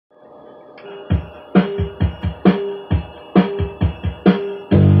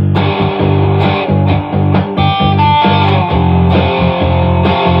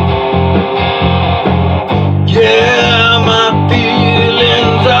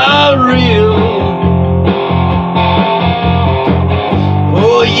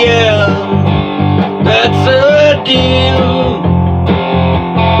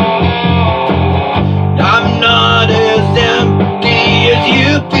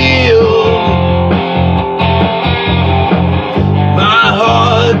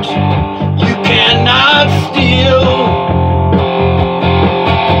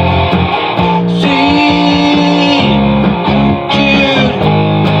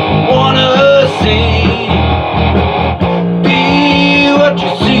see. Be what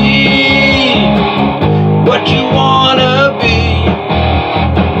you see, what you wanna be.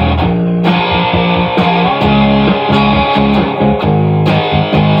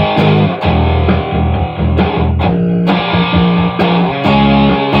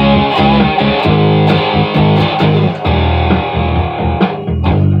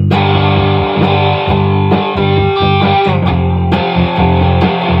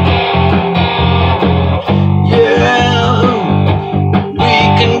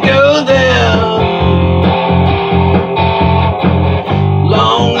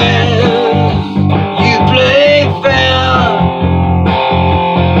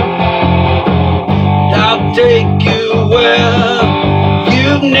 Take you where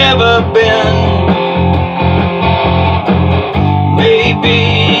you've never been. Maybe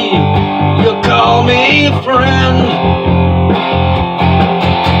you'll call me a friend.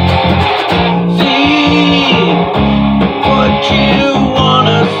 See what you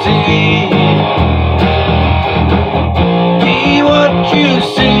wanna see. Be what you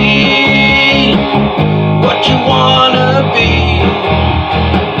see, what you wanna be.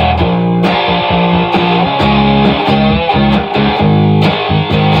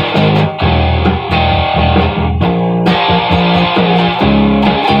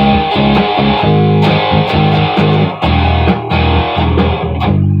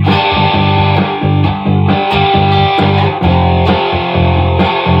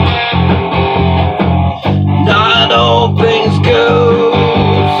 Things go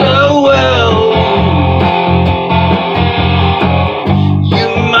so well. You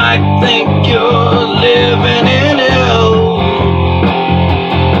might think you're living in hell.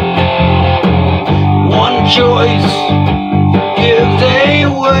 One choice gives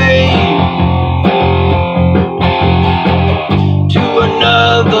way to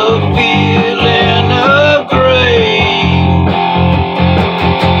another